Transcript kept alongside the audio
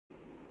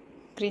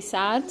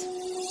Krisarth,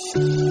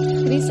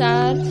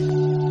 Krisarth,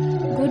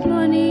 good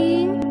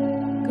morning,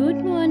 good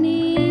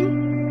morning.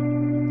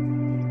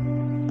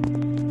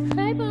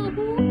 Hi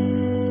Babu,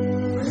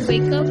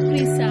 wake up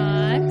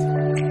Krisarth.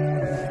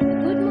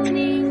 Good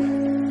morning,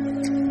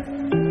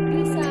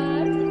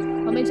 Krisarth.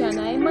 हमें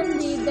जाना है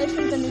मंदिर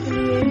दर्शन करने के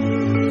लिए।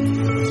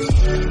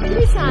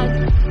 Krisarth,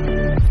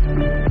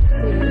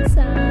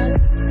 Krisarth,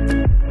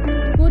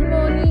 good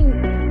morning.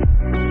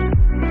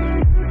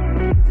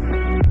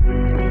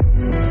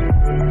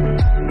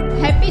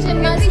 Happy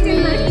Janmashtami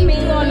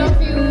to all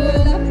of you.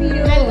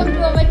 Welcome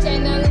to our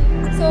channel.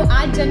 So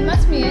आज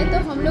जन्माष्टमी है तो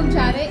हम लोग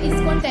जा रहे हैं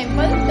इस्कॉन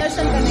टेम्पल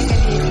दर्शन करने के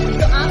लिए।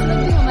 तो आप लोग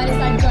भी हमारे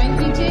साथ ज्वाइन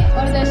कीजिए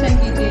और दर्शन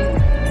कीजिए।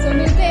 So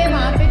मिलते हैं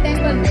वहाँ पे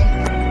टेम्पल में।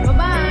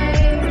 बाय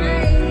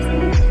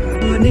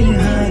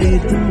निहारे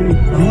तू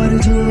और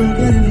जो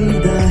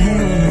गर्विदा है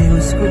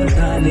उसको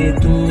टाले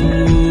तू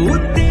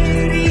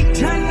तेरी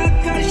झलक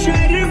का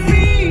शर्फी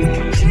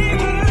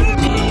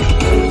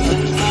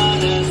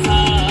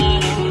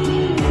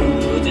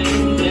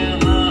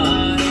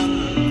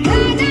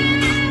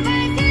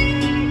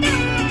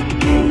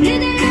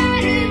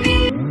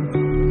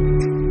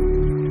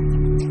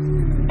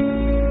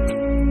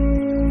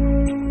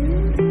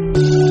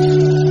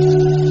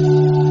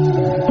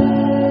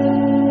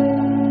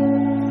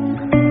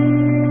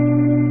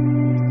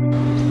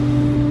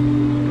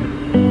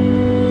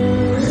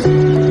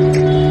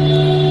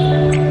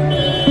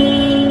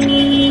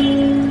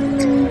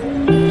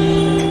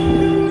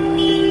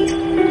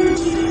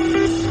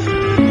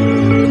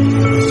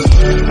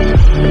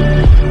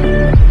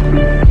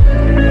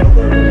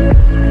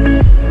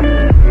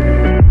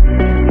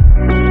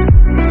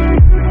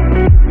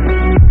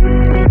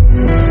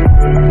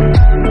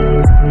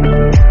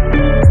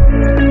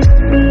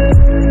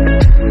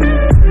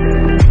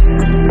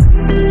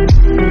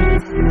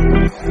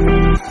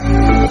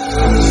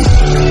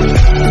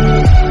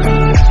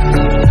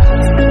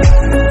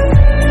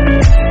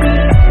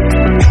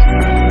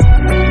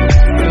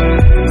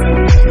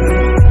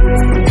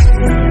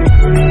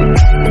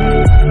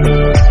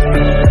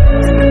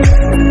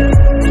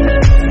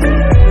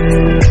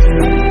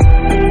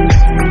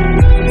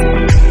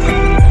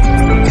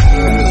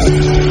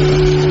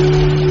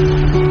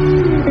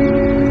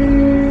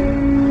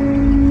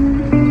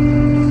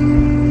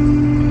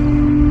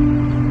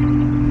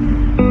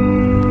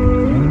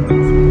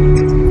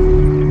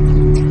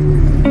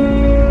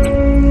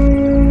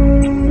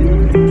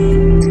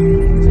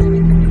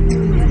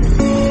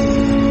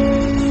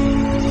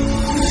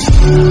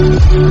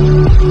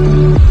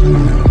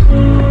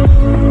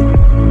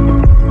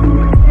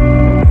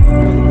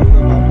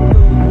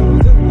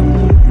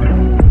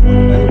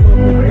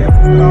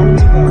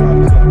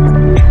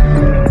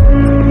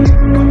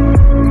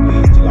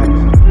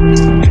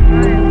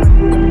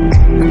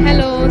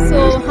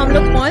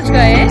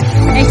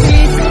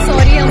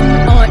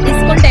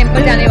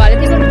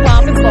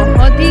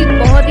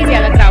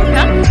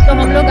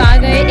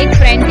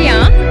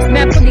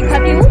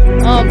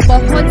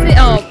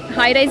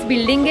हाई राइज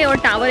बिल्डिंग है और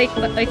टावर।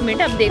 एक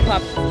मिनट अब देखो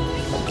आप,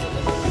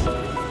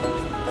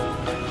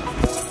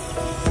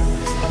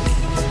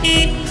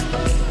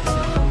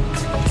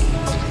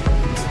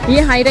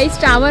 ये हाई राइज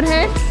टावर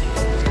है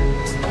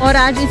और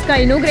आज इसका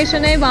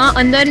इनॉग्रेशन है। वहाँ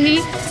अंदर ही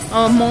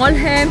मॉल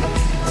है,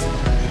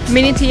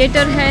 मिनी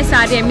थिएटर है,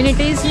 सारी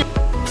एमिनिटीज है।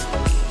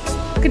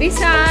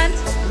 Krisarth,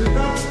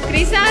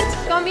 Krisarth,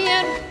 come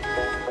here,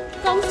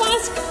 come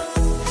fast.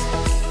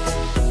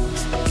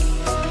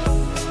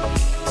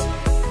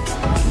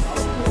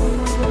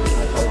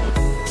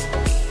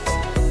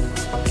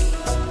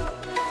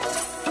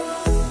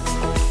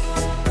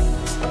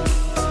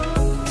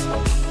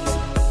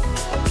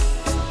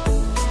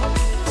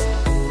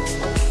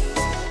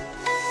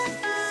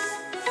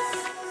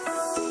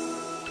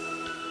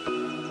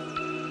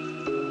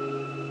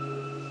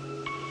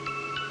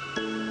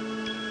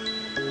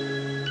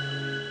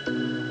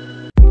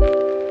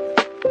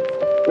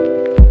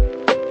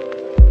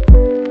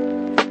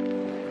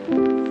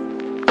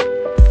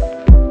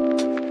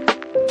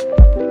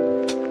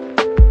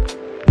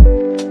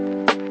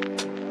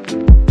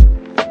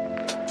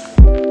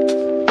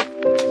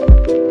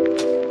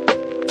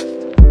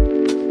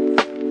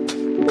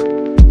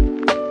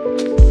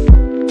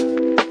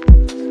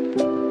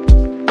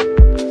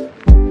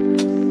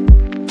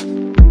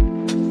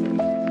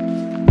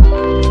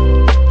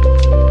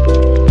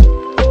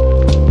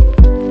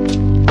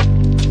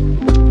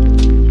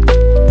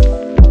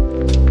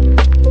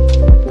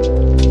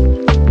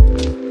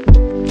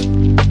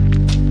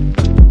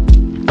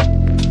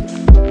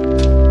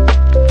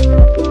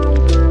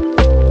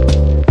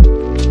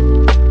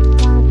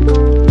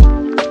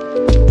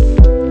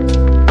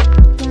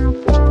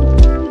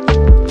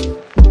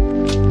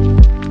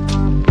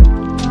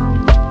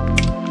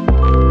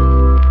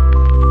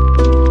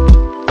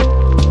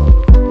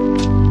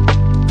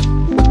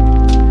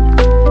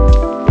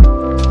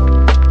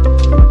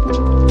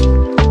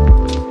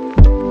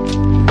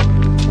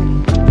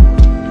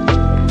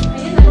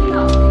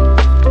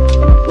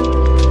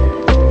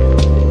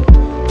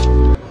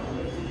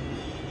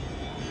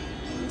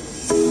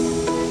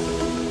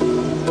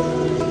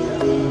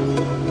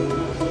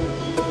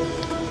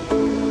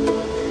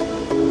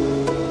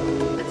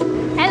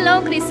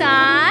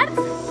 Krisarth,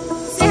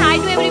 say hi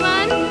to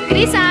everyone.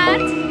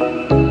 Krisarth,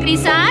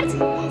 Krisarth,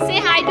 say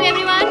hi to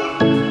everyone.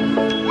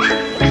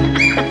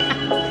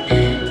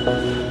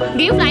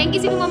 Give you flying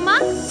kiss to mama.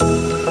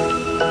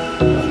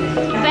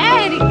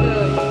 Very good.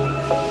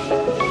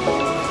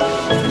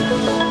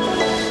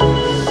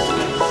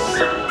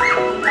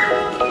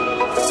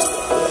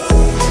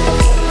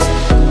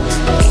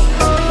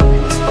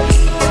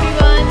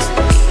 Everyone,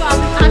 तो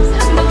आप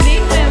सब लोग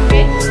देख रहे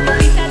होंगे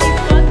कृषा जी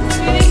बहुत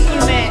स्विमिंग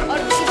पूल में और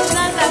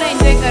कितना ज़्यादा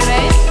एंजॉय कर रहे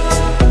हैं।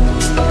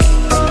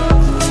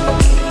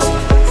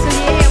 So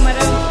ये है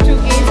हमारा जो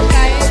गेम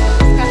का है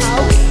उसका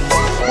हाउस,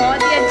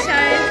 बहुत ही अच्छा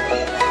है।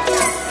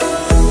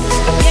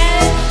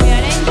 Yes, we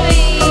are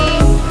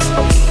enjoying.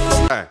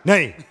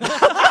 नहीं।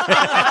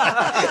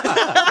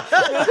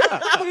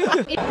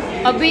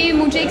 अभी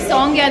मुझे एक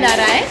सॉन्ग याद आ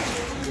रहा है।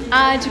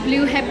 आज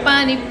ब्लू है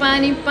पानी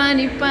पानी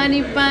पानी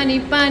पानी पानी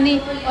पानी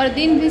और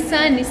दिन भी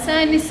सानी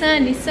सानी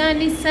सानी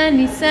सानी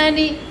सानी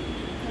सानी।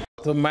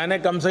 तो मैंने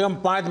कम से कम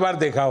 5 बार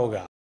देखा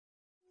होगा।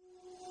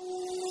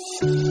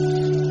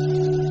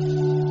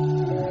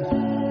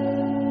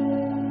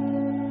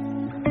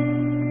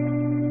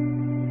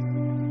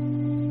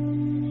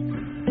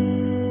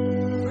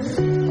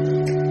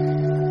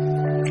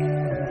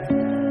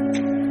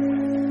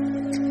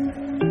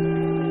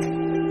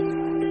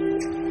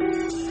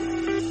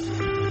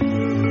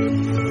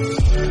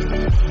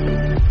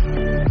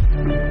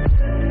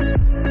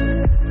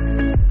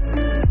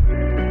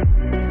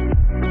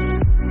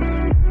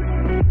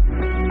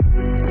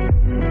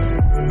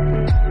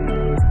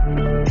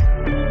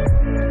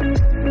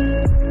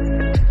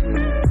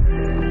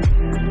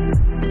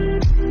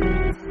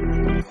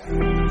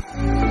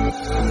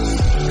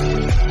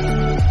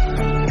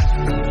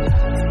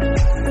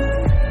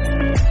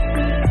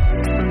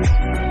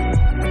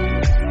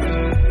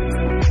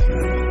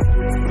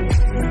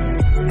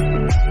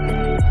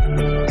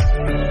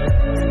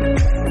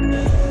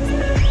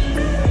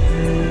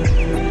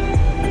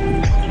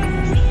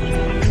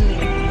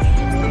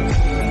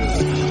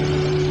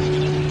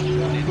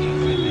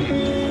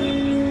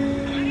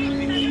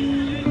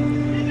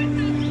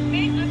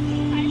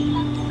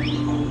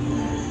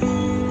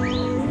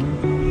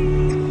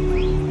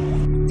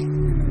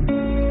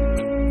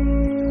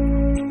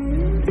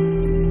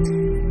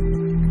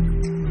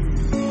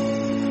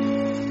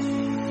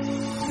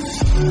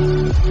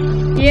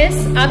 यस,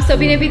 आप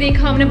सभी ने भी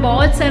देखा, हमने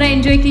बहुत सारा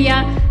एंजॉय किया।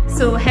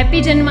 So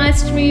happy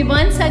Janmashtami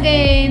once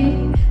again.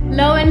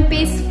 Love and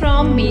piece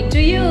from me to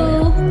you.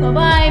 Bye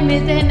bye,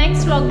 मिलते हैं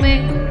नेक्स्ट व्लॉग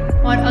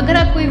में। और अगर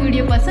आपको ये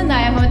वीडियो पसंद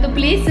आया हो तो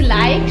please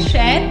like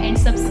share and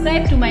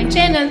subscribe to my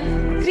channel.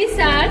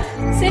 Krisarth,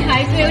 से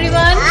हाई टू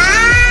एवरीवन।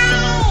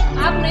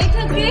 आप नहीं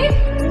थके?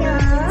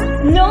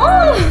 नो।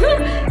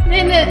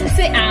 देन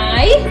से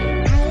I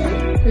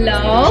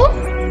love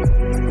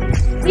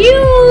you.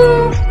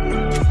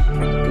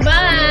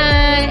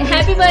 Bye.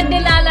 Happy birthday,